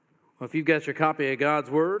Well, if you've got your copy of God's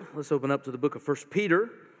Word, let's open up to the book of 1 Peter,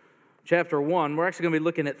 chapter 1. We're actually going to be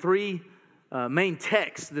looking at three main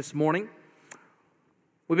texts this morning.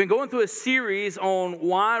 We've been going through a series on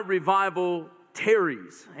why revival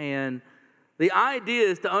tarries. And the idea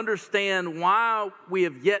is to understand why we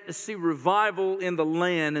have yet to see revival in the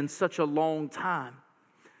land in such a long time.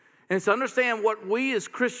 And it's to understand what we as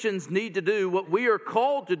Christians need to do, what we are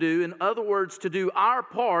called to do, in other words, to do our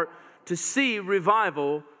part to see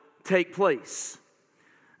revival take place.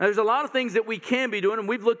 Now, there's a lot of things that we can be doing, and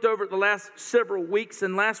we've looked over it the last several weeks,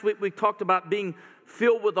 and last week we talked about being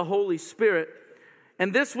filled with the Holy Spirit.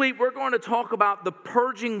 And this week we're going to talk about the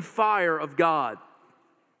purging fire of God.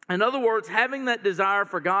 In other words, having that desire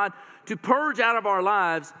for God to purge out of our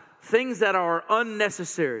lives things that are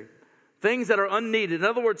unnecessary, things that are unneeded. In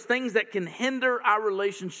other words, things that can hinder our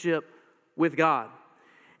relationship with God.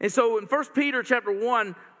 And so in 1 Peter chapter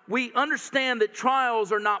 1, we understand that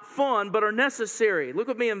trials are not fun, but are necessary. Look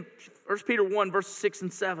with me in 1 Peter 1, verses 6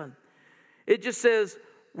 and 7. It just says,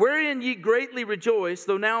 "Wherein ye greatly rejoice,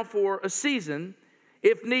 though now for a season,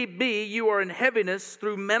 if need be, you are in heaviness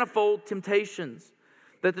through manifold temptations,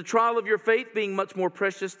 that the trial of your faith, being much more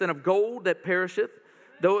precious than of gold that perisheth,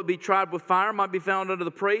 though it be tried with fire, might be found unto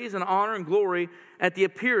the praise and honor and glory at the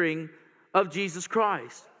appearing of Jesus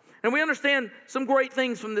Christ." And we understand some great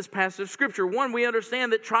things from this passage of Scripture. One, we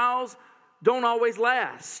understand that trials don't always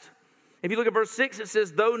last. If you look at verse 6, it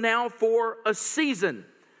says, "Though now for a season,"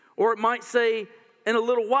 or it might say, "in a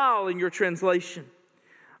little while" in your translation.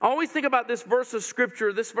 I always think about this verse of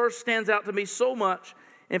Scripture. This verse stands out to me so much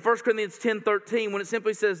in 1 Corinthians 10:13 when it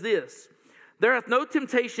simply says this, "There hath no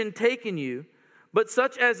temptation taken you, but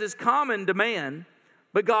such as is common to man,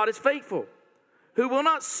 but God is faithful, who will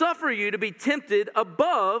not suffer you to be tempted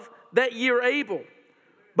above that ye are able,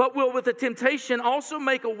 but will with the temptation also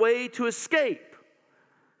make a way to escape."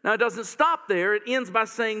 Now it doesn't stop there. It ends by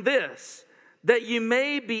saying this, "that you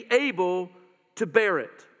may be able to bear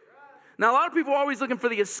it." Now a lot of people are always looking for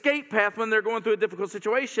the escape path when they're going through a difficult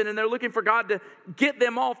situation, and they're looking for God to get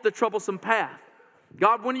them off the troublesome path.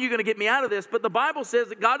 God, when are you going to get me out of this? But the Bible says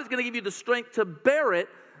that God is going to give you the strength to bear it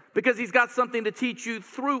because He's got something to teach you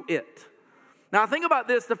through it. Now think about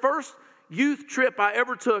this. The first youth trip I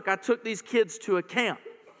ever took, I took these kids to a camp.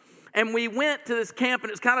 And we went to this camp,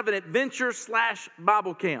 and it's kind of an adventure /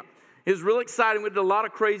 Bible camp. It was really exciting. We did a lot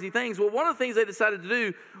of crazy things. Well, one of the things they decided to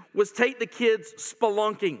do was take the kids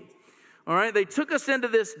spelunking. All right, they took us into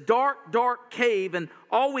this dark cave, and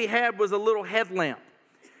all we had was a little headlamp.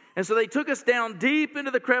 And so they took us down deep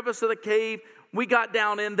into the crevice of the cave. We got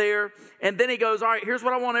down in there, and then he goes, "All right, here's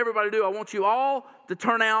what I want everybody to do. I want you all to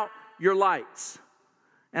turn out your lights."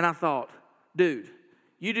 And I thought, dude,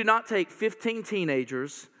 you do not take 15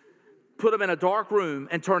 teenagers, put them in a dark room,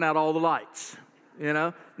 and turn out all the lights. You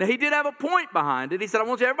know? Now, he did have a point behind it. He said, "I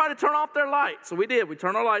want you everybody to turn off their lights." So we did. We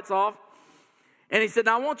turned our lights off. And he said,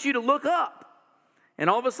 "Now I want you to look up." And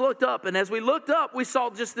all of us looked up. And as we looked up, we saw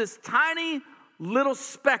just this tiny little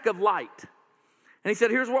speck of light. And he said,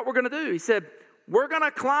 "Here's what we're going to do." He said, "We're going to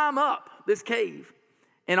climb up this cave.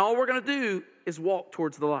 And all we're going to do is walk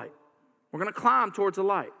towards the light. We're going to climb towards the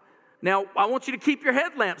light. Now, I want you to keep your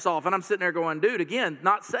headlamps off." And I'm sitting there going, dude, again,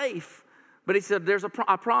 not safe. But he said,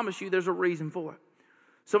 I promise you there's a reason for it.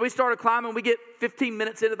 So we started climbing. We get 15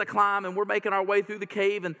 minutes into the climb, and we're making our way through the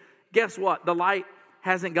cave. And guess what? The light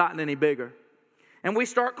hasn't gotten any bigger. And we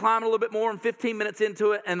start climbing a little bit more, and 15 minutes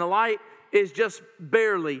into it, and the light is just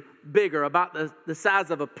barely bigger, about the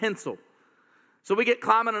size of a pencil. So we get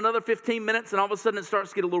climbing another 15 minutes, and all of a sudden it starts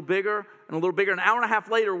to get a little bigger and a little bigger. An hour and a half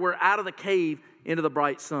later, we're out of the cave into the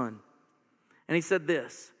bright sun. And he said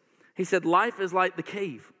this. He said, "Life is like the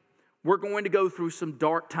cave. We're going to go through some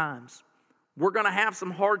dark times. We're going to have some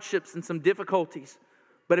hardships and some difficulties.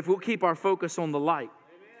 But if we'll keep our focus on the light."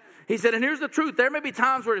 He said, and here's the truth. There may be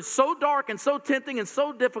times where it's so dark and so tempting and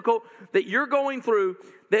so difficult that you're going through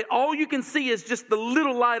that all you can see is just the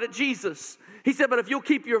little light of Jesus. He said, but if you'll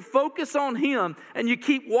keep your focus on Him and you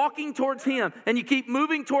keep walking towards Him and you keep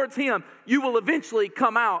moving towards Him, you will eventually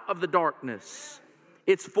come out of the darkness.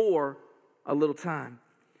 It's for a little time.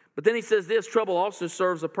 But then he says this, trouble also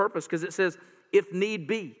serves a purpose, because it says, if need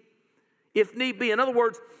be. If need be. In other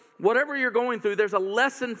words, whatever you're going through, there's a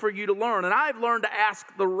lesson for you to learn. And I've learned to ask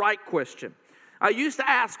the right question. I used to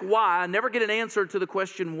ask why. I never get an answer to the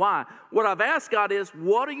question why. What I've asked God is,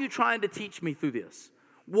 what are you trying to teach me through this?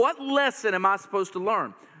 What lesson am I supposed to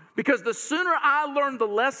learn? Because the sooner I learn the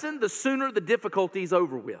lesson, the sooner the difficulty is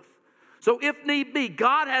over with. So if need be,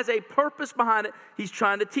 God has a purpose behind it. He's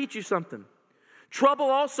trying to teach you something.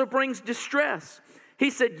 Trouble also brings distress. He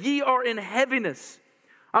said, ye are in heaviness.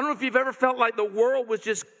 I don't know if you've ever felt like the world was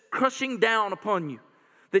just crushing down upon you,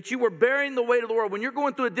 that you were bearing the weight of the world. When you're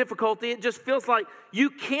going through a difficulty, it just feels like you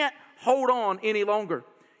can't hold on any longer.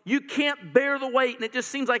 You can't bear the weight, and it just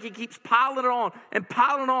seems like it keeps piling it on and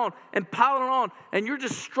piling on and piling it on, and you're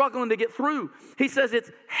just struggling to get through. He says it's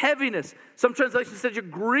heaviness. Some translations says you're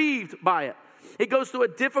grieved by it. It goes through a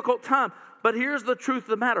difficult time. But here's the truth of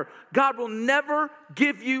the matter. God will never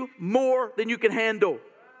give you more than you can handle.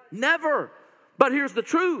 Never. But here's the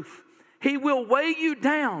truth. He will weigh you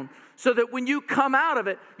down so that when you come out of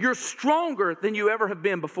it, you're stronger than you ever have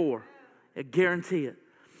been before. I guarantee it.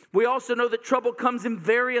 We also know that trouble comes in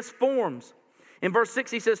various forms. In verse 6,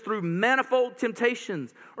 he says, through manifold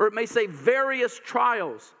temptations, or it may say various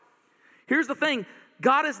trials. Here's the thing.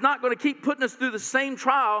 God is not going to keep putting us through the same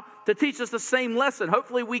trial to teach us the same lesson.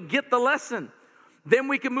 Hopefully we get the lesson. Then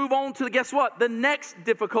we can move on to, guess what? The next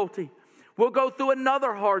difficulty. We'll go through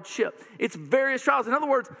another hardship. It's various trials. In other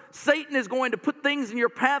words, Satan is going to put things in your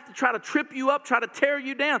path to try to trip you up, try to tear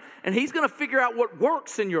you down. And he's going to figure out what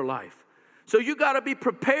works in your life. So you got to be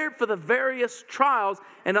prepared for the various trials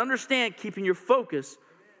and understand keeping your focus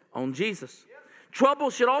on Jesus. Trouble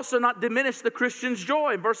should also not diminish the Christian's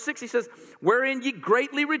joy. In verse 6, he says, wherein ye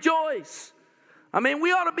greatly rejoice. I mean,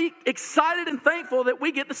 we ought to be excited and thankful that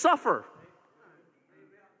we get to suffer.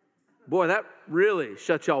 Boy, that really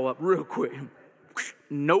shut y'all up real quick.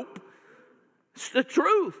 Nope. It's the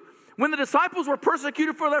truth. When the disciples were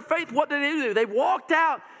persecuted for their faith, what did they do? They walked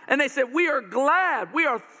out and they said, we are glad, we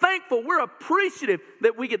are thankful, we're appreciative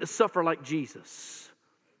that we get to suffer like Jesus.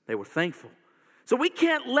 They were thankful. So we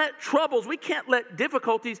can't let troubles, we can't let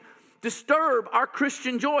difficulties disturb our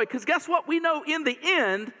Christian joy. Because guess what? We know in the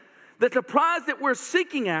end that the prize that we're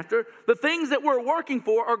seeking after, the things that we're working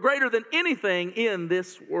for, are greater than anything in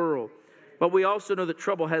this world. But we also know that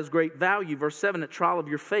trouble has great value. Verse 7, the trial of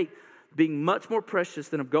your faith, being much more precious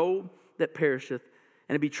than of gold that perisheth,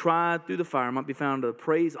 and to be tried through the fire, might be found to the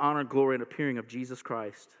praise, honor, glory, and appearing of Jesus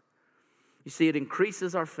Christ. You see, it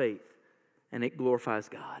increases our faith, and it glorifies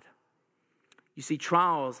God. You see,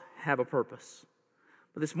 trials have a purpose.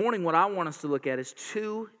 But this morning, what I want us to look at is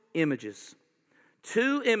two images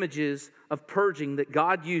of purging that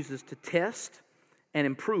God uses to test and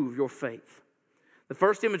improve your faith. The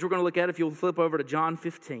first image we're going to look at, if you'll flip over to John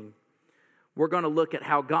 15, we're going to look at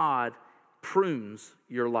how God prunes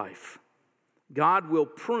your life. God will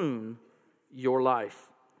prune your life.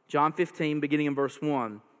 John 15, beginning in verse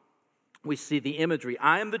 1, we see the imagery.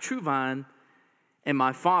 I am the true vine, and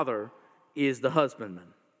my Father is the husbandman.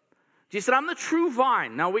 Jesus said, I'm the true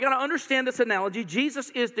vine. Now, we got to understand this analogy. Jesus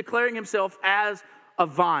is declaring himself as a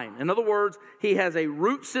vine. In other words, he has a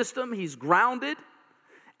root system. He's grounded.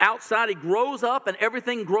 Outside, he grows up, and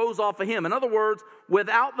everything grows off of him. In other words,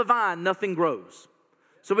 without the vine, nothing grows.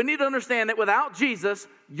 So we need to understand that without Jesus,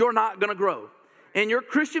 you're not going to grow. In your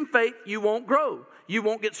Christian faith, you won't grow. You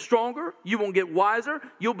won't get stronger. You won't get wiser.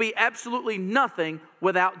 You'll be absolutely nothing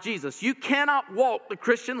without Jesus. You cannot walk the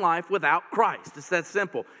Christian life without Christ. It's that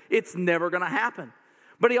simple. It's never going to happen.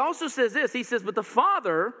 But he also says this. He says, but the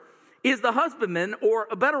Father is the husbandman, or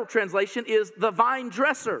a better translation is the vine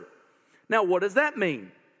dresser. Now, what does that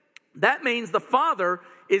mean? That means the Father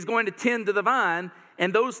is going to tend to the vine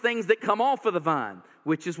and those things that come off of the vine,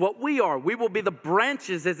 which is what we are. We will be the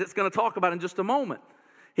branches, as it's going to talk about in just a moment.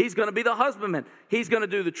 He's going to be the husbandman. He's going to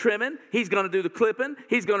do the trimming. He's going to do the clipping.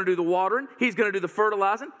 He's going to do the watering. He's going to do the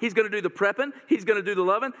fertilizing. He's going to do the prepping. He's going to do the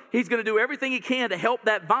loving. He's going to do everything he can to help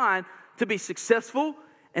that vine to be successful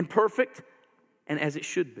and perfect and as it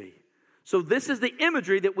should be. So this is the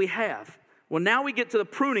imagery that we have. Well, now we get to the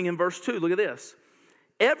pruning in verse 2. Look at this.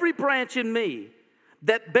 Every branch in me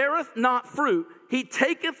that beareth not fruit, he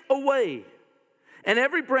taketh away. And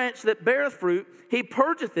every branch that beareth fruit, he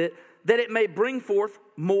purgeth it, that it may bring forth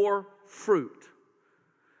more fruit.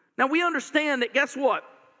 Now we understand that, guess what?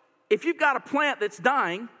 If you've got a plant that's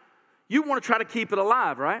dying, you want to try to keep it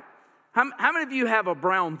alive, right? How many of you have a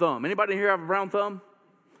brown thumb? Anybody here have a brown thumb?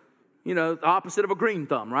 You know, the opposite of a green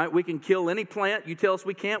thumb, right? We can kill any plant. You tell us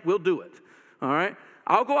we can't, we'll do it. All right?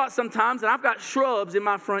 I'll go out sometimes, and I've got shrubs in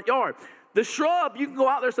my front yard. The shrub, you can go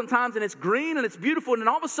out there sometimes, and it's green, and it's beautiful, and then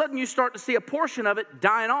all of a sudden you start to see a portion of it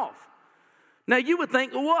dying off. Now, you would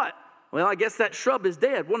think, well, what? Well, I guess that shrub is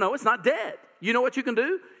dead. Well, no, it's not dead. You know what you can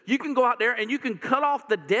do? You can go out there, and you can cut off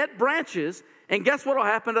the dead branches, and guess what will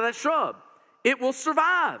happen to that shrub? It will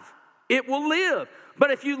survive. It will live.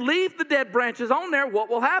 But if you leave the dead branches on there, what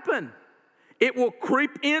will happen? It will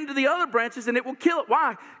creep into the other branches and it will kill it.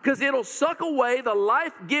 Why? Because it'll suck away the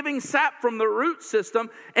life-giving sap from the root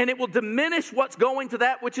system, and it will diminish what's going to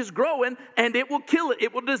that which is growing, and it will kill it.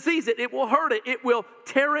 It will disease it. It will hurt it. It will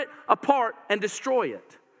tear it apart and destroy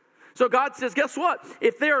it. So God says, guess what?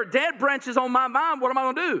 If there are dead branches on my vine, what am I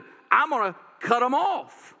going to do? I'm going to cut them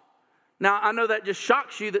off. Now, I know that just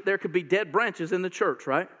shocks you that there could be dead branches in the church,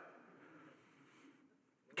 right?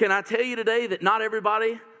 Can I tell you today that not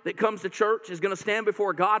everybody that comes to church is going to stand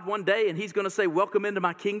before God one day and he's going to say, welcome into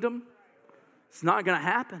my kingdom? It's not going to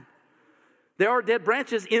happen. There are dead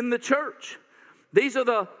branches in the church. These are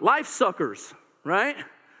the life suckers, right?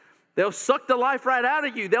 They'll suck the life right out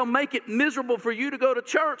of you. They'll make it miserable for you to go to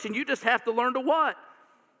church, and you just have to learn to what?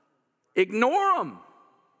 Ignore them.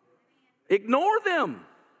 Ignore them.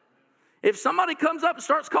 If somebody comes up and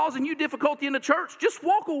starts causing you difficulty in the church, just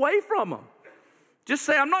walk away from them. Just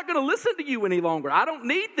say, I'm not going to listen to you any longer. I don't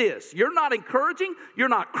need this. You're not encouraging. You're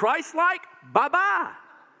not Christ-like. Bye-bye.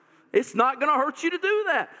 It's not going to hurt you to do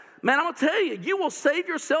that. Man, I'm going to tell you, you will save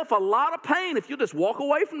yourself a lot of pain if you just walk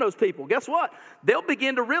away from those people. Guess what? They'll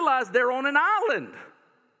begin to realize they're on an island.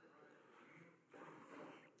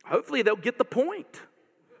 Hopefully they'll get the point.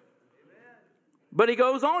 But he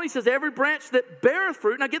goes on, he says, every branch that beareth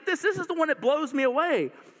fruit. Now get this is the one that blows me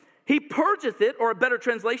away. He purgeth it, or a better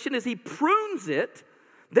translation is he prunes it,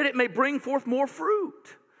 that it may bring forth more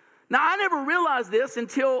fruit. Now, I never realized this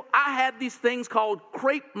until I had these things called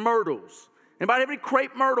crepe myrtles. Anybody have any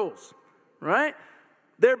crepe myrtles? Right?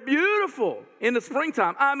 They're beautiful in the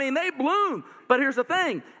springtime. I mean, they bloom. But here's the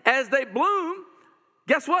thing. As they bloom,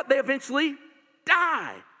 guess what? They eventually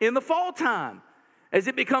die in the fall time. As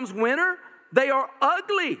it becomes winter, they are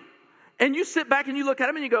ugly. And you sit back and you look at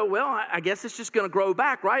them and you go, well, I guess it's just going to grow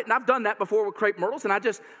back, right? And I've done that before with crepe myrtles, and I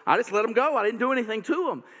just let them go. I didn't do anything to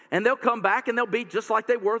them. And they'll come back and they'll be just like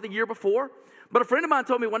they were the year before. But a friend of mine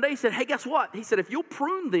told me one day, he said, hey, guess what? He said, if you'll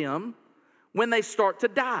prune them when they start to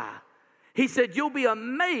die, he said, you'll be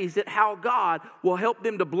amazed at how God will help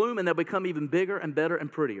them to bloom, and they'll become even bigger and better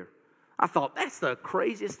and prettier. I thought, that's the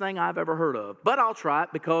craziest thing I've ever heard of. But I'll try it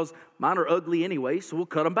because mine are ugly anyway, so we'll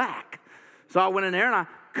cut them back. So I went in there and I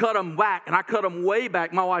cut them back, and I cut them way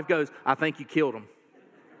back. My wife goes, I think you killed them.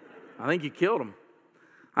 I think you killed them.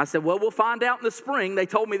 I said, well, we'll find out in the spring. They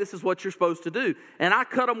told me this is what you're supposed to do. And I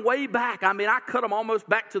cut them way back. I mean, I cut them almost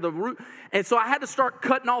back to the root. And so I had to start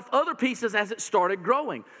cutting off other pieces as it started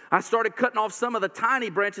growing. I started cutting off some of the tiny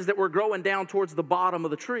branches that were growing down towards the bottom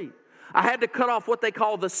of the tree. I had to cut off what they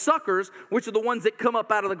call the suckers, which are the ones that come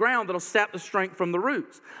up out of the ground that'll sap the strength from the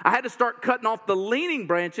roots. I had to start cutting off the leaning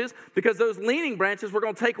branches because those leaning branches were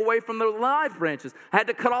going to take away from the live branches. I had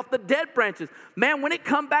to cut off the dead branches. Man, when it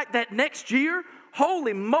come back that next year,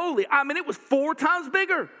 holy moly, I mean, it was 4 times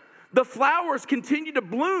bigger. The flowers continued to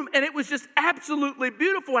bloom, and it was just absolutely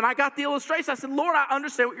beautiful. And I got the illustration. I said, Lord, I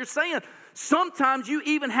understand what you're saying. Sometimes you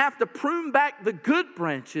even have to prune back the good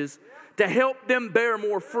branches to help them bear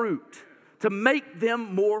more fruit, to make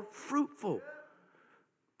them more fruitful.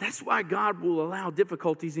 That's why God will allow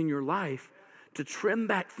difficulties in your life to trim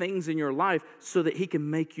back things in your life so that he can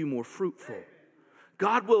make you more fruitful.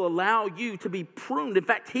 God will allow you to be pruned. In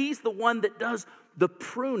fact, he's the one that does the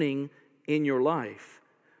pruning in your life.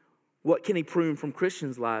 What can he prune from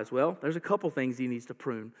Christians' lives? Well, there's a couple things he needs to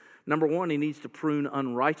prune. Number one, he needs to prune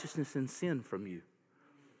unrighteousness and sin from you.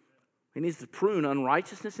 He needs to prune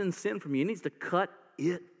unrighteousness and sin from you. He needs to cut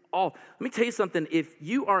it off. Let me tell you something. If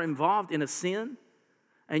you are involved in a sin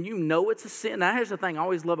and you know it's a sin, now here's the thing. I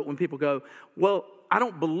always love it when people go, well, I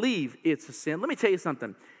don't believe it's a sin. Let me tell you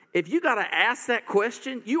something. If you got to ask that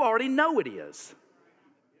question, you already know it is.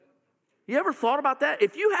 You ever thought about that?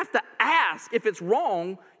 If you have to ask if it's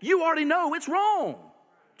wrong, you already know it's wrong.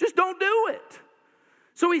 Just don't do it.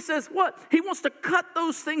 So he says what? He wants to cut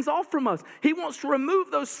those things off from us. He wants to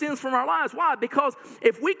remove those sins from our lives. Why? Because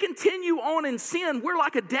if we continue on in sin, we're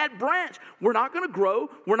like a dead branch. We're not going to grow.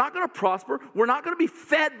 We're not going to prosper. We're not going to be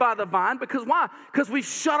fed by the vine. Because why? Because we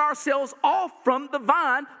shut ourselves off from the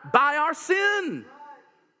vine by our sin.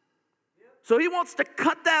 So he wants to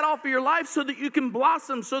cut that off of your life so that you can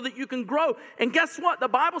blossom, so that you can grow. And guess what? The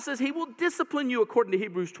Bible says he will discipline you according to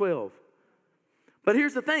Hebrews 12. But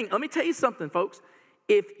here's the thing. Let me tell you something, folks.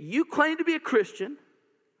 If you claim to be a Christian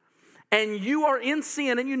and you are in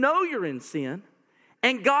sin and you know you're in sin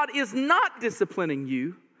and God is not disciplining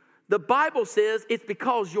you, the Bible says it's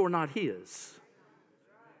because you're not his.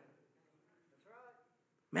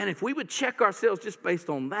 Man, if we would check ourselves just based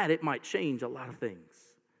on that, it might change a lot of things.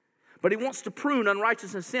 But he wants to prune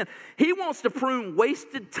unrighteousness and sin. He wants to prune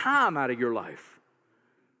wasted time out of your life.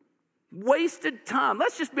 Wasted time.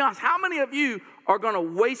 Let's just be honest. How many of you are going to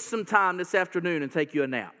waste some time this afternoon and take you a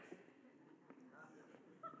nap?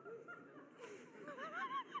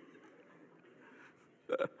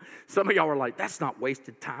 Some of y'all are like, that's not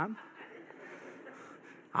wasted time.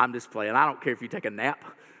 I'm just playing. I don't care if you take a nap.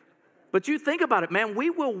 But you think about it, man, we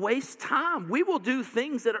will waste time. We will do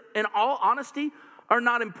things that, in all honesty, are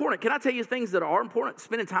not important. Can I tell you things that are important?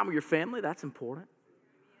 Spending time with your family, that's important.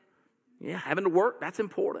 Yeah, having to work, that's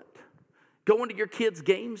important. Going to your kids'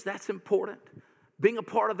 games, that's important. Being a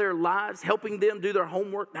part of their lives, helping them do their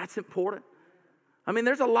homework, that's important. I mean,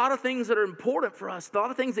 there's a lot of things that are important for us, a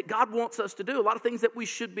lot of things that God wants us to do, a lot of things that we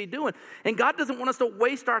should be doing. And God doesn't want us to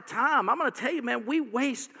waste our time. I'm going to tell you, man, we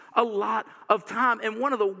waste a lot of time. And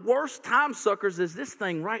one of the worst time suckers is this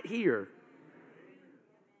thing right here.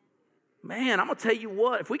 Man, I'm going to tell you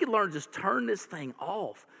what, if we could learn to just turn this thing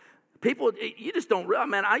off. People, you just don't realize,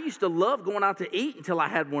 man, I used to love going out to eat until I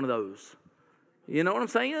had one of those. You know what I'm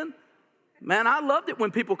saying? Man, I loved it when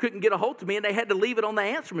people couldn't get a hold of me and they had to leave it on the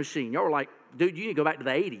answer machine. Y'all were like, dude, you need to go back to the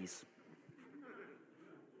 80s.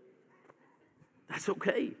 That's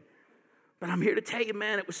okay. But I'm here to tell you,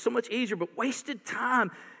 man, it was so much easier. But wasted time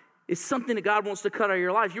is something that God wants to cut out of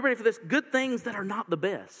your life. You ready for this? Good things that are not the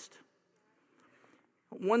best.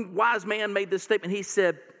 One wise man made this statement. He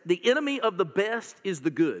said, the enemy of the best is the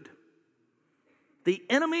good. The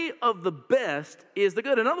enemy of the best is the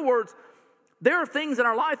good. In other words, there are things in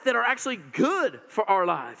our life that are actually good for our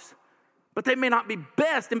lives, but they may not be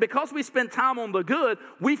best. And because we spend time on the good,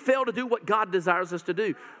 we fail to do what God desires us to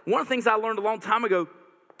do. One of the things I learned a long time ago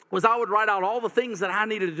was I would write out all the things that I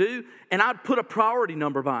needed to do, and I'd put a priority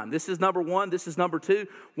number by them. This is number one, this is number two.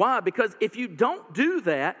 Why? Because if you don't do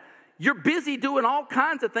that, you're busy doing all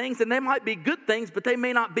kinds of things, and they might be good things, but they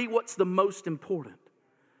may not be what's the most important.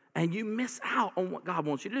 And you miss out on what God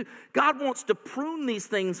wants you to do. God wants to prune these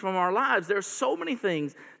things from our lives. There are so many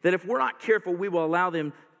things that if we're not careful, we will allow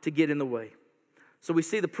them to get in the way. So we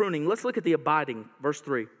see the pruning. Let's look at the abiding, verse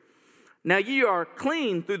 3. Now ye are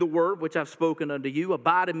clean through the word which I've spoken unto you.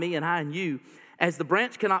 Abide in me and I in you. As the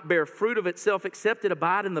branch cannot bear fruit of itself except it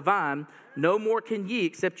abide in the vine, no more can ye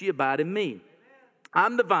except ye abide in me.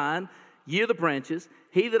 I'm the vine, ye are the branches.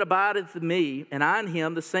 He that abideth in me and I in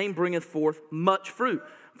him, the same bringeth forth much fruit.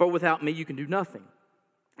 For without me you can do nothing.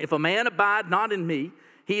 If a man abide not in me,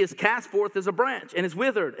 he is cast forth as a branch and is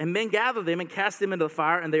withered, and men gather them and cast them into the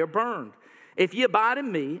fire, and they are burned. If ye abide in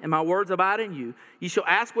me, and my words abide in you, ye shall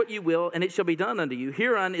ask what ye will, and it shall be done unto you.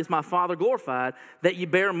 Herein is my Father glorified, that ye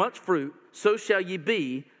bear much fruit, so shall ye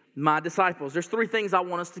be my disciples. There's three things I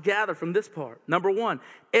want us to gather from this part. Number one,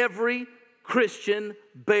 every Christian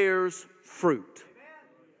bears fruit.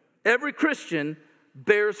 Every Christian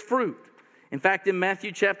bears fruit. In fact, in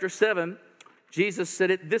Matthew chapter 7, Jesus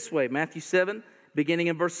said it this way. Matthew 7, beginning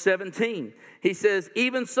in verse 17. He says,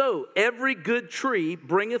 even so, every good tree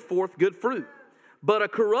bringeth forth good fruit, but a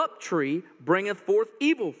corrupt tree bringeth forth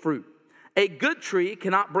evil fruit. A good tree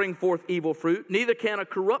cannot bring forth evil fruit, neither can a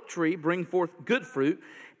corrupt tree bring forth good fruit.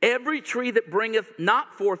 Every tree that bringeth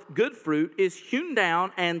not forth good fruit is hewn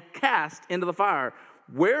down and cast into the fire.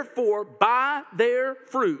 Wherefore, by their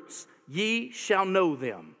fruits ye shall know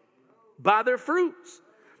them. By their fruits.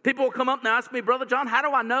 People will come up and ask me, Brother John, how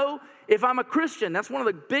do I know if I'm a Christian? That's one of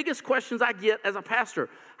the biggest questions I get as a pastor.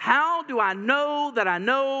 How do I know that I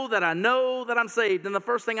know that I know that I'm saved? And the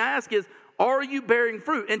first thing I ask is, are you bearing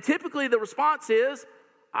fruit? And typically the response is,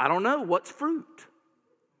 I don't know. What's fruit?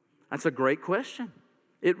 That's a great question.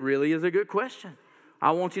 It really is a good question.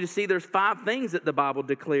 I want you to see there's 5 things that the Bible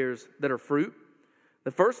declares that are fruit.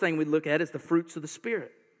 The first thing we look at is the fruits of the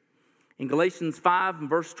Spirit. In Galatians 5 and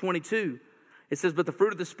verse 22, it says, but the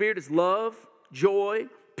fruit of the Spirit is love, joy,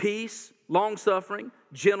 peace, long-suffering,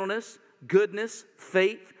 gentleness, goodness,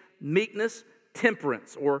 faith, meekness,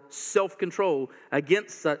 temperance, or self-control.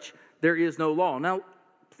 Against such there is no law. Now,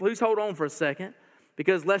 please hold on for a second,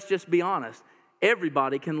 because let's just be honest.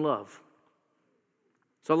 Everybody can love.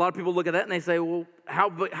 So a lot of people look at that and they say, well,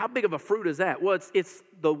 how big of a fruit is that? Well, it's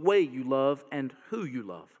the way you love and who you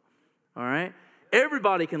love. All right?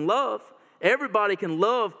 Everybody can love. Everybody can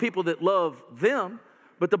love people that love them.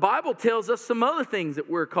 But the Bible tells us some other things that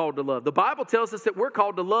we're called to love. The Bible tells us that we're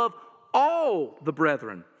called to love all the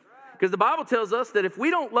brethren. Because the Bible tells us that if we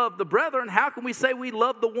don't love the brethren, how can we say we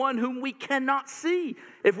love the one whom we cannot see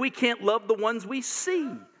if we can't love the ones we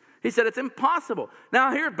see? He said it's impossible.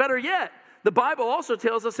 Now here, better yet, the Bible also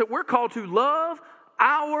tells us that we're called to love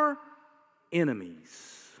our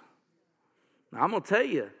enemies. Now I'm going to tell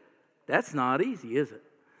you, that's not easy, is it?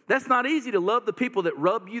 That's not easy to love the people that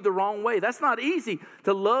rub you the wrong way. That's not easy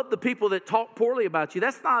to love the people that talk poorly about you.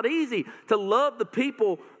 That's not easy to love the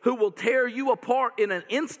people who will tear you apart in an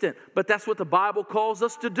instant. But that's what the Bible calls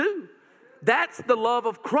us to do. That's the love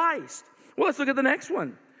of Christ. Well, let's look at the next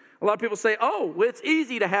one. A lot of people say, oh, well, it's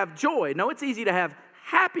easy to have joy. No, it's easy to have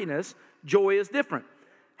happiness. Joy is different.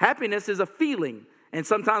 Happiness is a feeling. And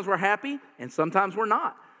sometimes we're happy and sometimes we're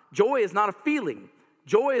not. Joy is not a feeling.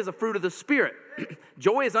 Joy is a fruit of the Spirit.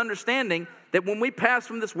 Joy is understanding that when we pass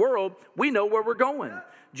from this world, we know where we're going.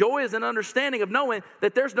 Joy is an understanding of knowing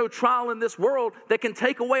that there's no trial in this world that can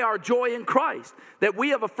take away our joy in Christ. That we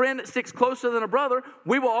have a friend that sticks closer than a brother.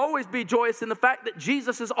 We will always be joyous in the fact that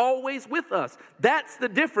Jesus is always with us. That's the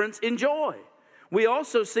difference in joy. We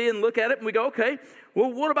also see and look at it and we go, okay,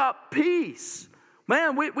 well, what about peace?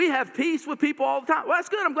 Man, we have peace with people all the time. Well, that's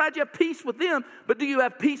good. I'm glad you have peace with them. But do you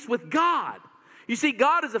have peace with God? You see,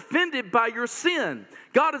 God is offended by your sin.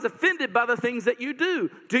 God is offended by the things that you do.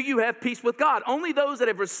 Do you have peace with God? Only those that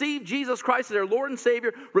have received Jesus Christ as their Lord and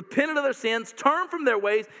Savior, repented of their sins, turned from their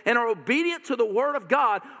ways, and are obedient to the Word of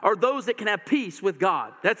God are those that can have peace with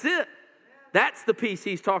God. That's it. That's the peace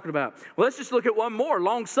he's talking about. Well, let's just look at one more,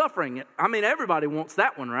 long-suffering. I mean, everybody wants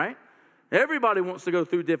that one, right? Everybody wants to go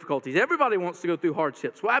through difficulties. Everybody wants to go through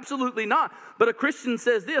hardships. Well, absolutely not. But a Christian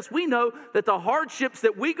says this. We know that the hardships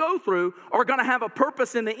that we go through are going to have a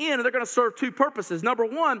purpose in the end, and they're going to serve two purposes. Number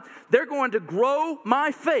one, they're going to grow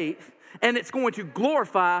my faith, and it's going to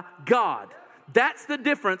glorify God. That's the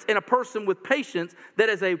difference in a person with patience that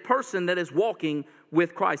is a person that is walking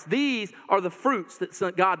with Christ. These are the fruits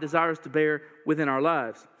that God desires to bear within our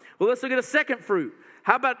lives. Well, let's look at a second fruit.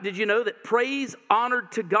 How about, did you know that praise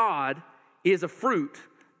honored to God is a fruit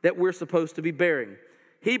that we're supposed to be bearing?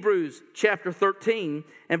 Hebrews chapter 13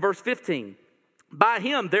 and verse 15. By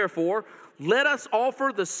him, therefore, let us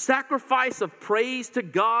offer the sacrifice of praise to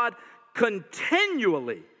God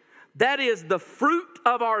continually. That is the fruit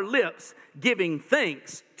of our lips, giving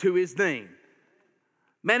thanks to his name.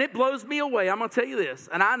 Man, it blows me away. I'm going to tell you this,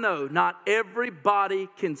 and I know not everybody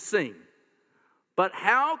can sing. But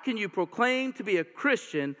how can you proclaim to be a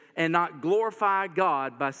Christian and not glorify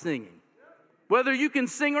God by singing? Whether you can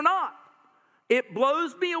sing or not. It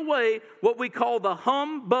blows me away what we call the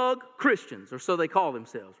humbug Christians, or so they call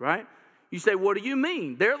themselves, right? You say, what do you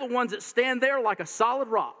mean? They're the ones that stand there like a solid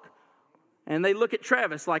rock. And they look at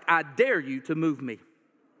Travis like, I dare you to move me.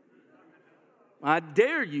 I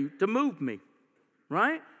dare you to move me,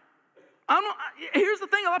 right? Here's the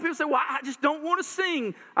thing, a lot of people say, well, I just don't want to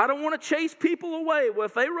sing. I don't want to chase people away. Well,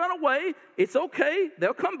 if they run away, it's okay.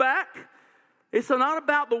 They'll come back. It's not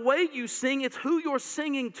about the way you sing, it's who you're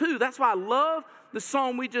singing to. That's why I love the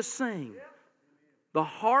song we just sang. The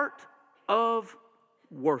heart of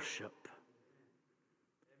worship.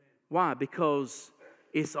 Why? Because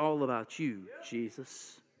it's all about you,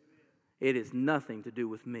 Jesus. It has nothing to do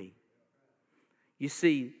with me. You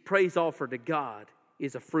see, praise offered to God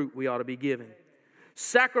is a fruit we ought to be giving.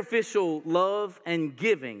 Sacrificial love and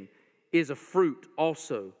giving is a fruit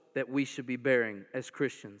also that we should be bearing as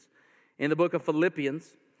Christians. In the book of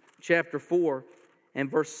Philippians, chapter 4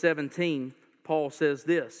 and verse 17, Paul says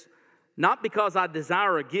this, not because I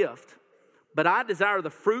desire a gift, but I desire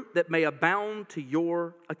the fruit that may abound to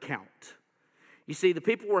your account. You see, the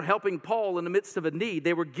people were helping Paul in the midst of a need.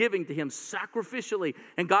 They were giving to him sacrificially,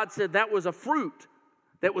 and God said that was a fruit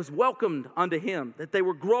that was welcomed unto him, that they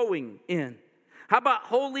were growing in. How about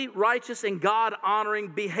holy, righteous, and God-honoring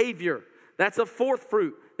behavior? That's a fourth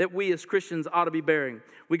fruit that we as Christians ought to be bearing.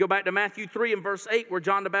 We go back to Matthew 3 and verse 8 where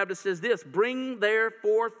John the Baptist says this, bring their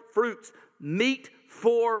forth fruits, meet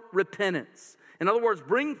for repentance. In other words,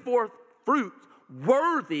 bring forth fruit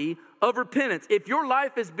worthy of repentance. If your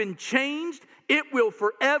life has been changed, it will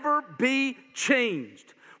forever be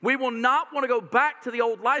changed. We will not want to go back to the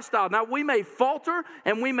old lifestyle. Now, we may falter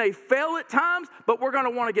and we may fail at times, but we're going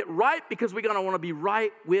to want to get right because we're going to want to be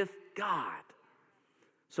right with God.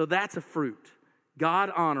 So that's a fruit.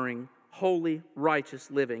 God-honoring, holy,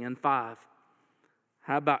 righteous living. And 5,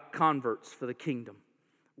 how about converts for the kingdom?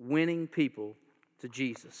 Winning people to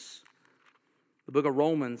Jesus. The book of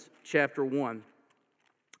Romans, chapter 1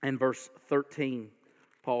 and verse 13,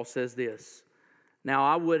 Paul says this, now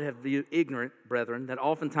I would have been ignorant, brethren, that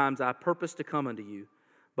oftentimes I purposed to come unto you,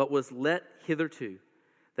 but was let hitherto,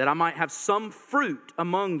 that I might have some fruit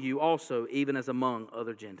among you also, even as among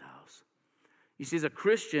other Gentiles. You see, as a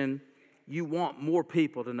Christian, you want more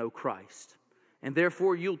people to know Christ. And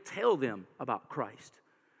therefore, you'll tell them about Christ.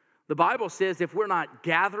 The Bible says if we're not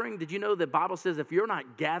gathering, did you know the Bible says if you're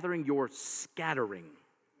not gathering, you're scattering?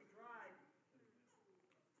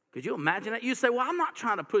 Could you imagine that? You say, well, I'm not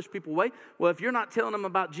trying to push people away. Well, if you're not telling them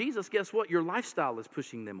about Jesus, guess what? Your lifestyle is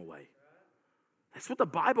pushing them away. That's what the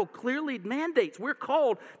Bible clearly mandates. We're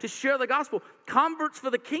called to share the gospel. Converts for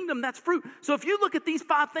the kingdom, that's fruit. So if you look at these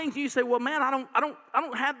 5 things and you say, well, man, I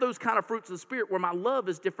don't have those kind of fruits of the Spirit where my love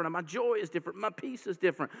is different and my joy is different, my peace is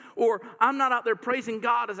different, or I'm not out there praising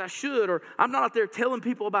God as I should, or I'm not out there telling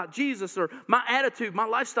people about Jesus, or my attitude, my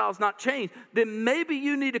lifestyle's not changed, then maybe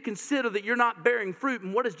you need to consider that you're not bearing fruit.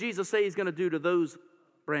 And what does Jesus say he's going to do to those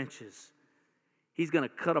branches? He's going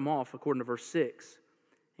to cut them off, according to verse 6.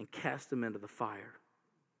 And cast them into the fire.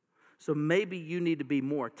 So maybe you need to be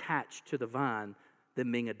more attached to the vine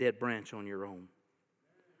than being a dead branch on your own.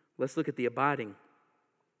 Let's look at the abiding.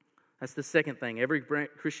 That's the second thing. Every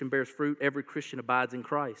Christian bears fruit. Every Christian abides in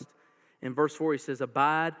Christ. In verse 4, he says,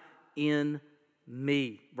 abide in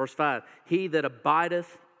me. Verse 5, he that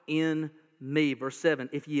abideth in me. Verse 7,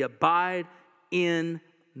 if ye abide in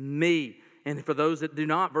me. And for those that do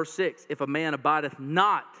not, verse 6, if a man abideth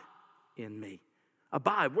not in me.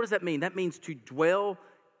 Abide, what does that mean? That means to dwell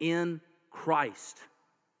in Christ.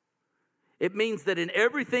 It means that in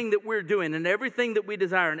everything that we're doing, and everything that we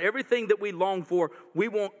desire, and everything that we long for, we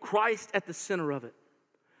want Christ at the center of it.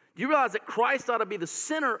 Do you realize that Christ ought to be the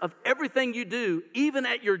center of everything you do, even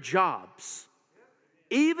at your jobs?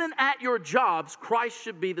 Even at your jobs, Christ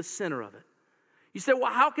should be the center of it. You say,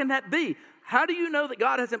 well, how can that be? How do you know that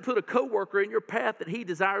God hasn't put a coworker in your path that he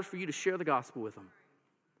desires for you to share the gospel with them?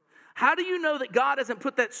 How do you know that God hasn't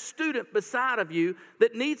put that student beside of you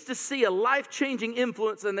that needs to see a life-changing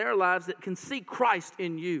influence in their lives that can see Christ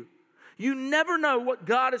in you? You never know what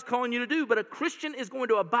God is calling you to do, but a Christian is going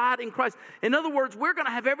to abide in Christ. In other words, we're going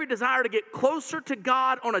to have every desire to get closer to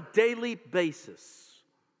God on a daily basis.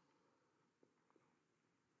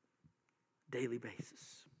 Daily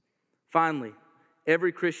basis. Finally,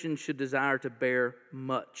 every Christian should desire to bear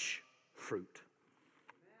much fruit.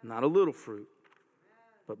 Not a little fruit,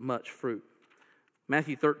 but much fruit.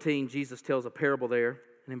 Matthew 13, Jesus tells a parable there.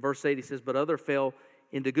 And in verse 8, he says, but other fell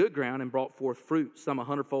into good ground and brought forth fruit, some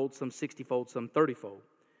 100-fold, some 60-fold, some 30-fold.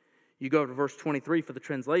 You go to verse 23 for the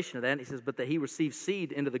translation of that, and he says, but that he receives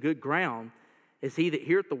seed into the good ground is he that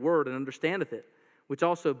heareth the word and understandeth it, which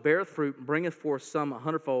also beareth fruit and bringeth forth some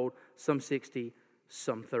 100-fold, some 60,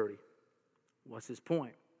 some 30. What's his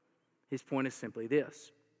point? His point is simply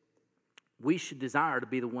this. We should desire to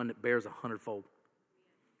be the one that bears 100-fold.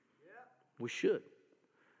 We should.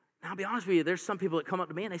 Now, I'll be honest with you, there's some people that come up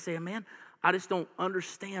to me and they say, man, I just don't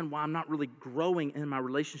understand why I'm not really growing in my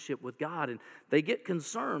relationship with God. And they get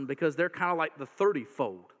concerned because they're kind of like the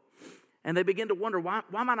 30-fold. And they begin to wonder, why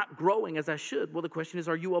am I not growing as I should? Well, the question is,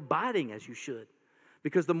 are you abiding as you should?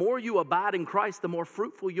 Because the more you abide in Christ, the more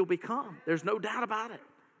fruitful you'll become. There's no doubt about it.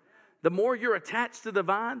 The more you're attached to the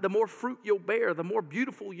vine, the more fruit you'll bear, the more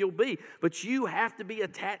beautiful you'll be. But you have to be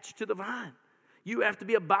attached to the vine. You have to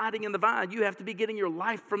be abiding in the vine. You have to be getting your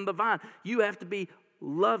life from the vine. You have to be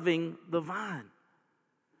loving the vine.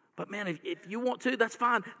 But man, if you want to, that's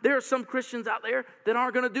fine. There are some Christians out there that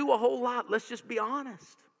aren't going to do a whole lot. Let's just be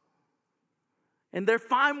honest. And they're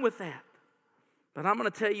fine with that. But I'm going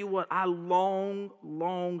to tell you what, I long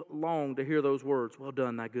to hear those words. Well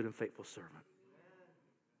done, thy good and faithful servant.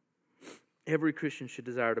 Every Christian should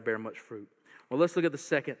desire to bear much fruit. Well, let's look at the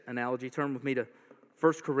second analogy. Turn with me to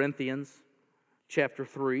 1 Corinthians chapter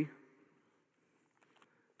 3.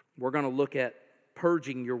 We're going to look at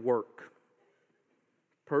purging your work.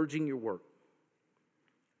 Purging your work.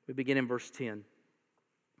 We begin in verse 10.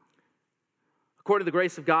 According to the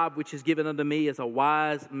grace of God, which is given unto me as a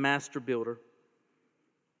wise master builder,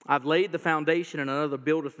 I've laid the foundation, and another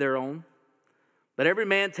buildeth thereon. But every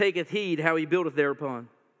man taketh heed how he buildeth thereupon.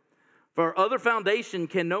 For other foundation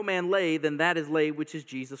can no man lay than that is laid, which is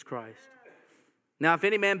Jesus Christ. Now, if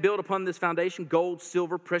any man build upon this foundation gold,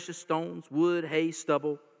 silver, precious stones, wood, hay,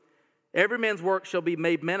 stubble, every man's work shall be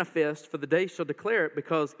made manifest, for the day shall declare it,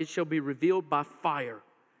 because it shall be revealed by fire.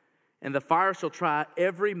 And the fire shall try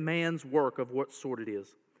every man's work of what sort it is.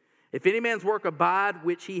 If any man's work abide,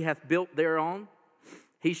 which he hath built thereon,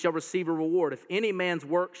 he shall receive a reward. If any man's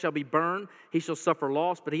work shall be burned, he shall suffer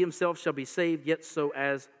loss, but he himself shall be saved, yet so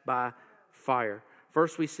as by fire.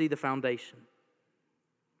 First we see the foundation.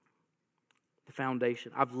 The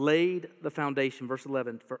foundation. I've laid the foundation, verse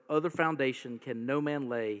 11. For other foundation can no man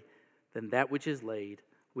lay than that which is laid,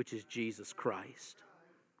 which is Jesus Christ.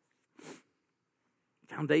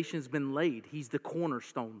 Foundation has been laid. He's the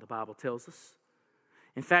cornerstone, the Bible tells us.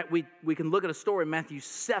 In fact, we can look at a story in Matthew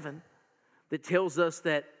 7 that tells us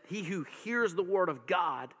that he who hears the word of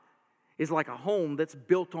God is like a home that's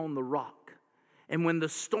built on the rock. And when the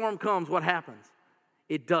storm comes, what happens?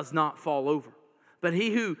 It does not fall over. But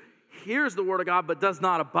he who hears the word of God but does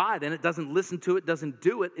not abide in it, doesn't listen to it, doesn't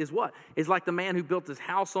do it, is what? Is like the man who built his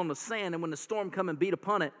house on the sand, and when the storm come and beat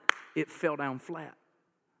upon it, it fell down flat.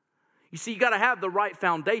 You see, you got to have the right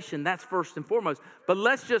foundation. That's first and foremost. But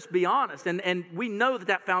let's just be honest. And we know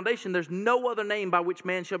that foundation, there's no other name by which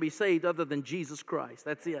man shall be saved other than Jesus Christ.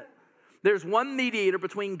 That's it. There's one mediator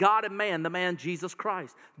between God and man, the man Jesus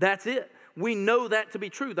Christ. That's it. We know that to be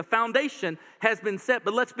true. The foundation has been set.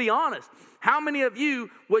 But let's be honest. How many of you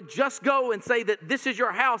would just go and say that this is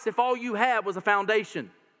your house if all you had was a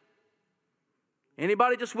foundation?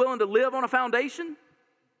 Anybody just willing to live on a foundation?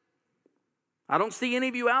 I don't see any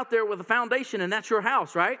of you out there with a foundation, and that's your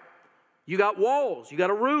house, right? You got walls, you got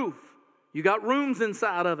a roof, you got rooms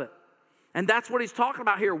inside of it. And that's what he's talking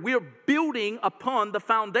about here. We're building upon the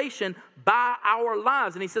foundation by our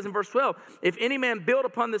lives. And he says in verse 12, if any man build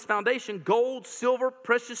upon this foundation gold, silver,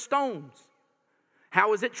 precious stones.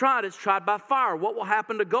 How is it tried? It's tried by fire. What will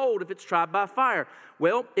happen to gold if it's tried by fire?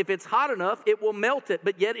 Well, if it's hot enough, it will melt it,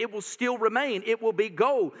 but yet it will still remain. It will be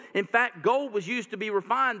gold. In fact, gold was used to be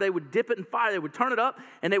refined. They would dip it in fire. They would turn it up,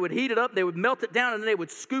 and they would heat it up. They would melt it down, and then they would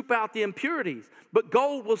scoop out the impurities. But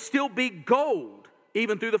gold will still be gold,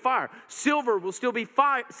 even through the fire. Silver will still be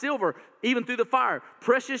silver, even through the fire.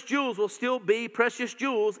 Precious jewels will still be precious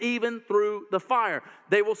jewels, even through the fire.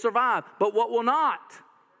 They will survive. But what will not?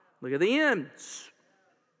 Look at the ends.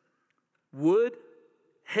 Wood,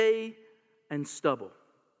 hay, and stubble.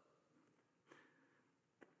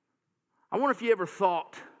 I wonder if you ever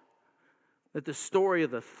thought that the story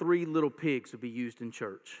of the 3 little pigs would be used in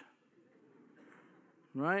church.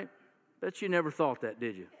 Right? Bet you never thought that,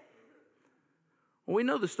 did you? Well, we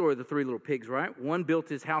know the story of the 3 little pigs, right? One built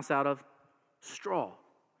his house out of straw,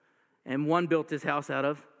 and one built his house out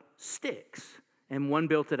of sticks, and one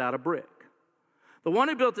built it out of brick. The one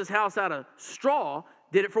who built his house out of straw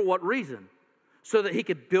did it for what reason? So that he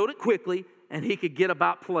could build it quickly and he could get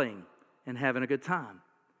about playing and having a good time.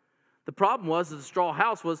 The problem was that the straw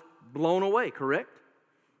house was blown away, correct?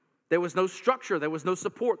 There was no structure. There was no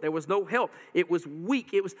support. There was no help. It was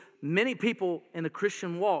weak. It was many people in the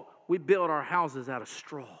Christian walk, we build our houses out of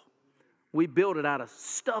straw. We build it out of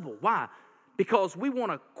stubble. Why? Because we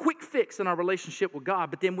want a quick fix in our relationship with God,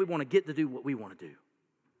 but then we want to get to do what we want to do.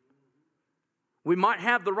 We might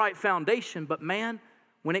have the right foundation, but man,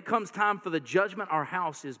 when it comes time for the judgment, our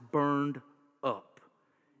house is burned up.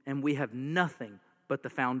 And we have nothing but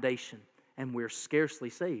the foundation. And we're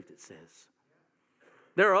scarcely saved, it says.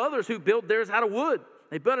 There are others who build theirs out of wood.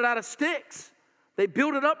 They build it out of sticks. They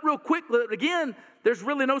build it up real quick. But again, there's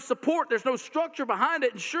really no support. There's no structure behind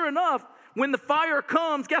it. And sure enough, when the fire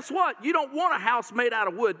comes, guess what? You don't want a house made out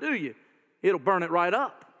of wood, do you? It'll burn it right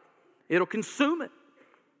up. It'll consume it.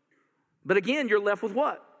 But again, you're left with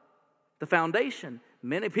what? The foundation.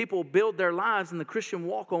 Many people build their lives in the Christian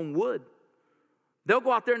walk on wood. They'll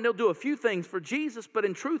go out there and they'll do a few things for Jesus, but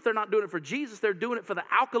in truth, they're not doing it for Jesus. They're doing it for the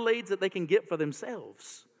accolades that they can get for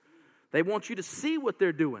themselves. They want you to see what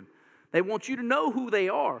they're doing. They want you to know who they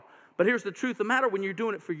are. But here's the truth of the matter. When you're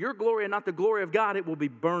doing it for your glory and not the glory of God, it will be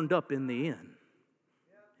burned up in the end.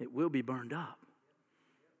 It will be burned up.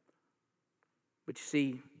 But you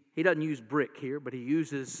see, he doesn't use brick here, but he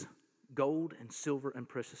uses gold and silver and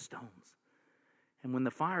precious stones. And when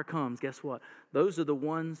the fire comes, guess what? Those are the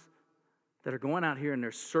ones that are going out here and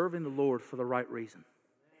they're serving the Lord for the right reason.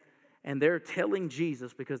 And they're telling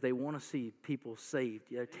Jesus because they want to see people saved.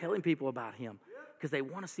 They're telling people about him because they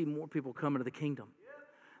want to see more people come into the kingdom.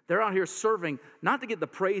 They're out here serving, not to get the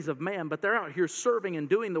praise of man, but they're out here serving and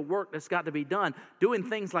doing the work that's got to be done, doing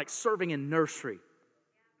things like serving in nursery.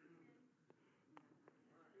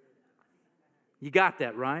 You got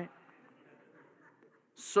that, right?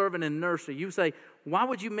 Serving in nursery. You say, why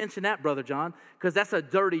would you mention that, Brother John? Because that's a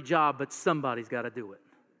dirty job, but somebody's got to do it.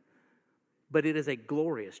 But it is a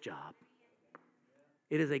glorious job.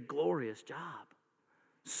 It is a glorious job.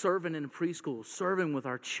 Serving in preschool, serving with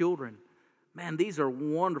our children. Man, these are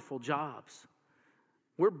wonderful jobs.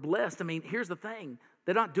 We're blessed. I mean, here's the thing.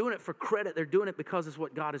 They're not doing it for credit. They're doing it because it's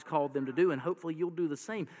what God has called them to do, and hopefully you'll do the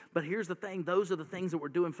same. But here's the thing. Those are the things that we're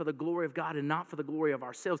doing for the glory of God and not for the glory of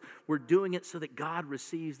ourselves. We're doing it so that God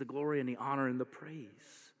receives the glory and the honor and the praise.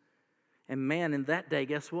 And man, in that day,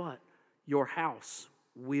 guess what? Your house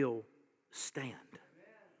will stand.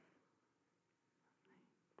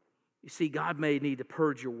 You see, God may need to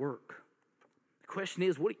purge your work. The question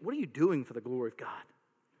is, what are you doing for the glory of God?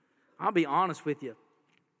 I'll be honest with you.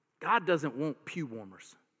 God doesn't want pew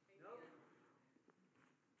warmers.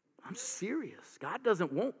 I'm serious. God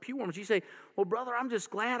doesn't want pew warmers. You say, well, brother, I'm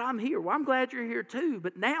just glad I'm here. Well, I'm glad you're here too,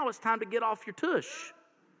 but now it's time to get off your tush.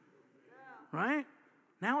 Right?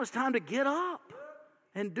 Now it's time to get up.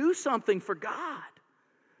 and do something for God.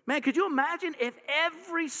 Man, could you imagine if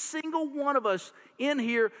every single one of us in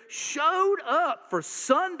here showed up for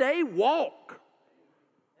Sunday walk?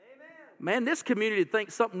 Amen. Man, this community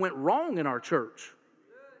thinks something went wrong in our church.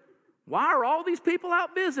 Why are all these people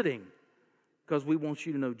out visiting? Because we want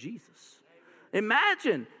you to know Jesus.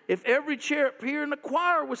 Imagine if every chair up here in the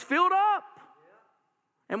choir was filled up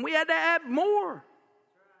and we had to add more.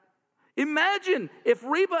 Imagine if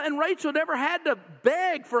Reba and Rachel never had to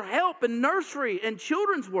beg for help in nursery and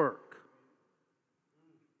children's work.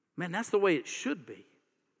 Man, that's the way it should be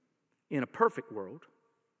in a perfect world,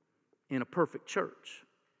 in a perfect church.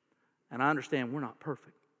 And I understand we're not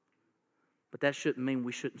perfect, but that shouldn't mean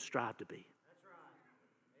we shouldn't strive to be.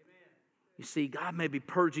 You see, God may be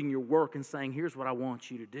purging your work and saying, here's what I want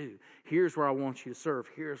you to do. Here's where I want you to serve.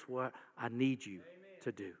 Here's what I need you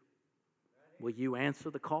to do. Will you answer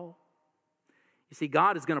the call? You see,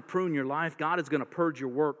 God is going to prune your life. God is going to purge your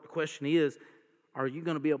work. The question is, are you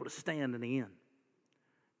going to be able to stand in the end?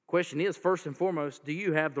 The question is, first and foremost, do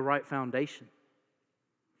you have the right foundation?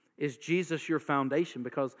 Is Jesus your foundation?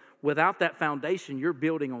 Because without that foundation, you're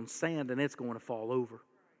building on sand and it's going to fall over.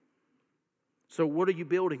 So what are you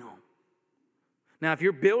building on? Now, if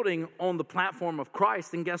you're building on the platform of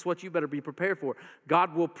Christ, then guess what you better be prepared for?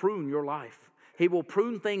 God will prune your life. He will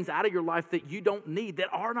prune things out of your life that you don't need, that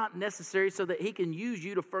are not necessary, so that He can use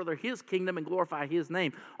you to further His kingdom and glorify His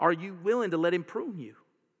name. Are you willing to let Him prune you?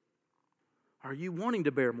 Are you wanting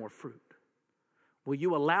to bear more fruit? Will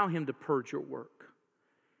you allow Him to purge your work?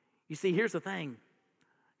 You see, here's the thing.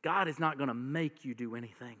 God is not going to make you do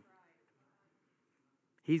anything.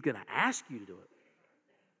 He's going to ask you to do it.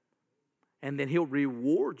 And then He'll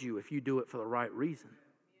reward you if you do it for the right reason.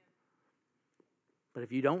 But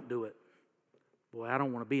if you don't do it, boy, I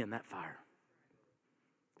don't want to be in that fire.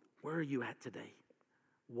 Where are you at today?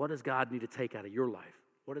 What does God need to take out of your life?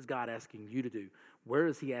 What is God asking you to do? Where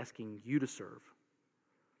is He asking you to serve?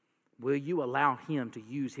 Will you allow Him to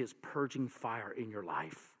use His purging fire in your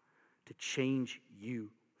life to change you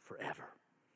forever?